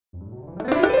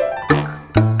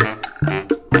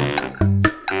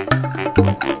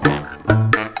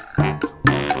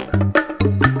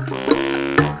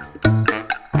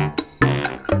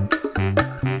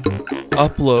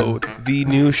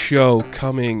new show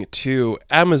coming to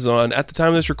Amazon. At the time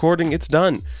of this recording, it's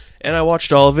done. And I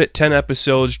watched all of it. 10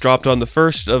 episodes dropped on the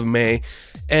 1st of May.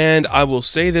 And I will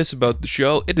say this about the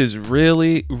show. It is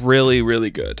really, really, really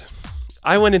good.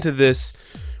 I went into this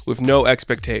with no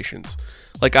expectations.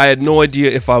 Like, I had no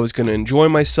idea if I was going to enjoy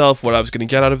myself, what I was going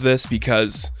to get out of this,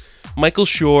 because Michael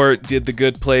Schur did The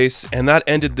Good Place, and that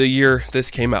ended the year this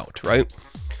came out, right?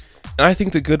 And I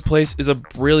think The Good Place is a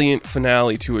brilliant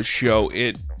finale to a show.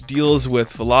 It deals with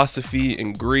philosophy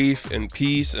and grief and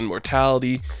peace and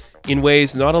mortality in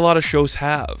ways not a lot of shows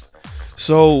have.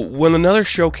 So when another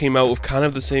show came out with kind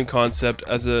of the same concept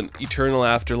as an eternal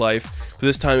afterlife, but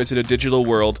this time it's in a digital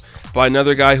world, by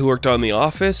another guy who worked on The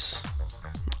Office,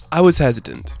 I was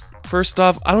hesitant. First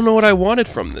off, I don't know what I wanted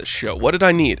from this show. What did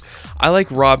I need? I like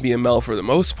Robbie Amell for the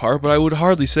most part, but I would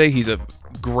hardly say he's a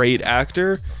great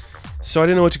actor, so I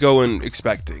didn't know what to go in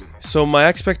expecting. So my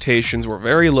expectations were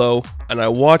very low, and I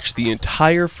watched the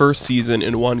entire first season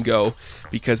in one go,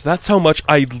 because that's how much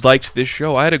I liked this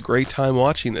show. I had a great time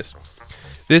watching this.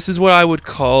 This is what I would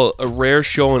call a rare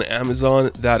show on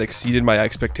Amazon that exceeded my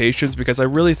expectations, because I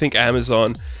really think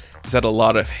Amazon has had a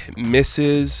lot of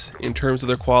misses in terms of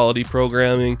their quality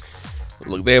programming.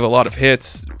 Look, they have a lot of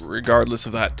hits regardless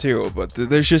of that too, but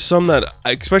there's just some that,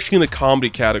 especially in the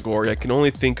comedy category, I can only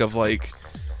think of like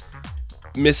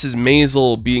Mrs.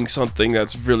 Maisel being something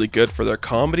that's really good for their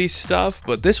comedy stuff,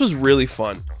 but this was really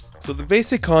fun. So the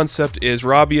basic concept is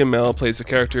Robbie Amell plays the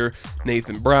character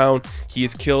Nathan Brown. He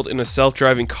is killed in a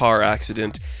self-driving car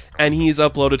accident, and he is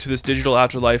uploaded to this digital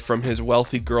afterlife from his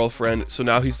wealthy girlfriend, so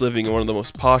now he's living in one of the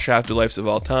most posh afterlives of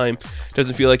all time.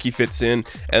 Doesn't feel like he fits in,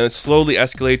 and it slowly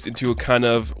escalates into a kind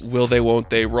of will they won't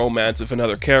they romance with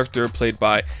another character played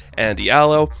by Andy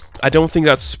Allo. I don't think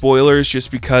that's spoilers,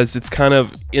 just because it's kind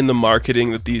of in the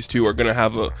marketing that these two are going to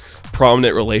have a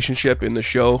prominent relationship in the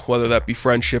show, whether that be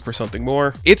friendship or something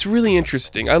more. It's really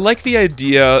interesting. I like the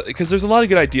idea, because there's a lot of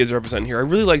good ideas represented here. I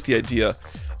really like the idea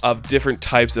of different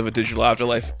types of a digital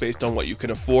afterlife based on what you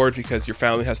can afford, because your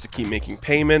family has to keep making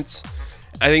payments.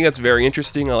 I think that's very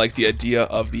interesting. I like the idea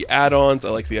of the add-ons.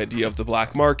 I like the idea of the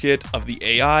black market, of the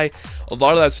AI. A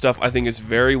lot of that stuff I think is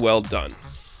very well done.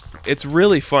 It's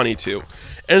really funny too.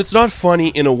 And it's not funny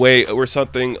in a way where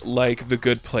something like The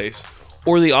Good Place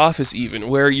or The Office even,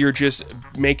 where you're just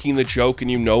making the joke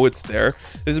and you know it's there.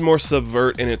 This is more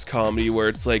subvert in its comedy, where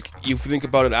it's like you think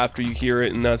about it after you hear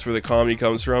it, and that's where the comedy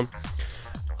comes from.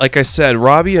 Like I said,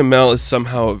 Robbie Amell is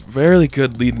somehow a very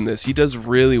good lead in this. He does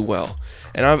really well.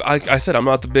 And I said I'm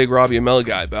not the big Robbie Amell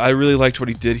guy, but I really liked what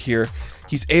he did here.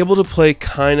 He's able to play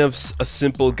kind of a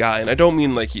simple guy, and I don't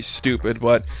mean like he's stupid,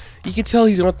 but you can tell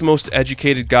he's not the most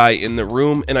educated guy in the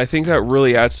room, and I think that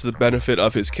really adds to the benefit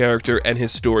of his character and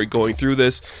his story going through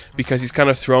this, because he's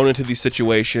kind of thrown into the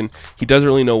situation. He doesn't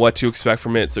really know what to expect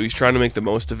from it, so he's trying to make the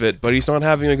most of it, but he's not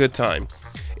having a good time.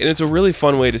 And it's a really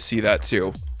fun way to see that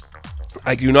too.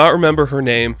 I do not remember her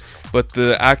name, but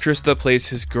the actress that plays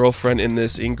his girlfriend in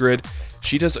this, Ingrid,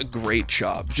 she does a great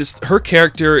job. Just her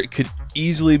character could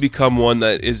easily become one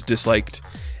that is disliked,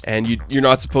 and you're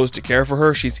not supposed to care for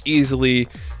her. She's easily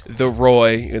the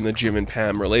Roy in the Jim and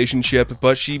Pam relationship,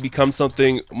 but she becomes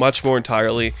something much more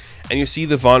entirely, and you see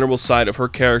the vulnerable side of her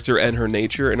character and her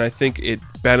nature, and I think it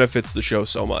benefits the show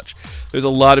so much. There's a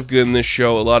lot of good in this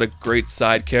show, a lot of great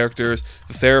side characters.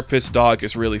 The therapist dog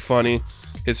is really funny.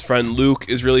 His friend Luke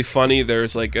is really funny.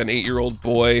 There's like an 8-year-old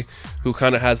boy who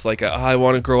kind of has like a I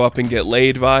want to grow up and get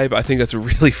laid vibe. I think that's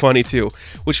really funny too,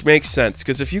 which makes sense,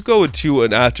 because if you go into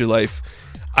an afterlife,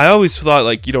 I always thought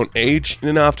like you don't age in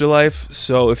an afterlife.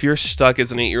 So if you're stuck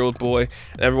as an 8-year-old boy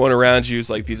and everyone around you is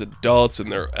like these adults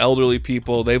and they're elderly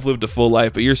people, they've lived a full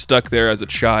life, but you're stuck there as a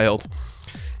child,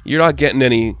 you're not getting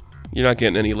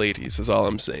any ladies, is all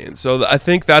I'm saying. So I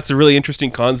think that's a really interesting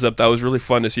concept that was really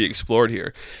fun to see explored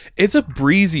here. It's a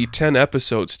breezy 10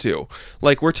 episodes too.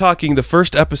 Like, we're talking, the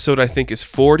first episode I think is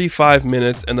 45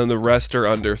 minutes, and then the rest are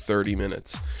under 30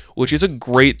 minutes, which is a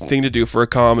great thing to do for a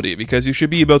comedy, because you should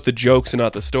be about the jokes and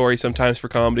not the story sometimes for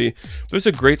comedy. But there's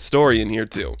a great story in here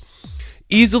too.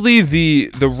 Easily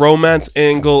the romance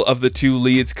angle of the two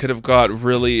leads could have got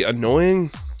really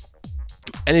annoying,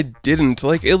 and it didn't.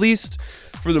 Like, at least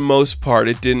for the most part,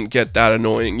 it didn't get that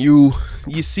annoying. You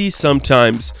see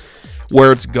sometimes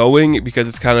where it's going, because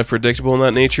it's kind of predictable in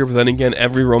that nature, but then again,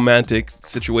 every romantic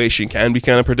situation can be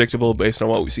kind of predictable based on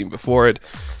what we've seen before it,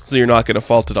 so you're not going to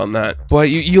fault it on that. But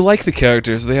you like the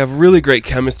characters. They have really great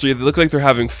chemistry. They look like they're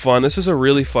having fun. This is a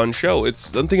really fun show. It's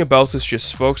something about this just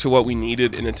spoke to what we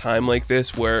needed in a time like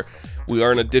this, where we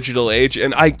are in a digital age.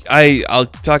 And I'm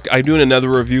doing another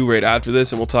review right after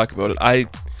this, and we'll talk about it.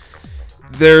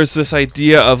 there's this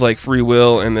idea of like free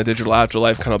will and the digital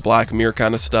afterlife, kind of Black Mirror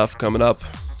kind of stuff coming up.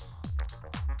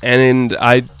 And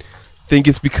I think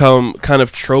it's become kind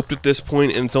of troped at this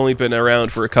point, and it's only been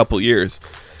around for a couple years.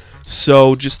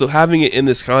 So just having it in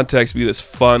this context be this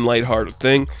fun, lighthearted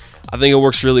thing, I think it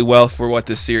works really well for what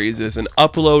this series is. And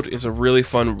Upload is a really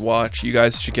fun watch. You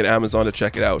guys should get Amazon to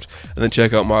check it out, and then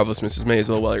check out Marvelous Mrs.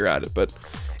 Maisel while you're at it. But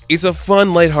it's a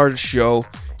fun, lighthearted show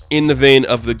in the vein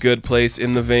of The Good Place,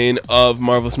 in the vein of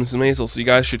Marvelous Mrs. Maisel. So you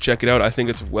guys should check it out. I think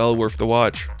it's well worth the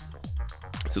watch.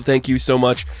 So thank you so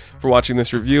much for watching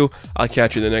this review. I'll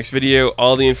catch you in the next video.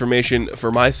 All the information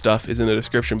for my stuff is in the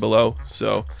description below.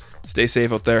 So stay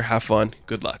safe out there. Have fun.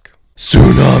 Good luck.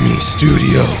 Tsunami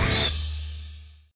Studios.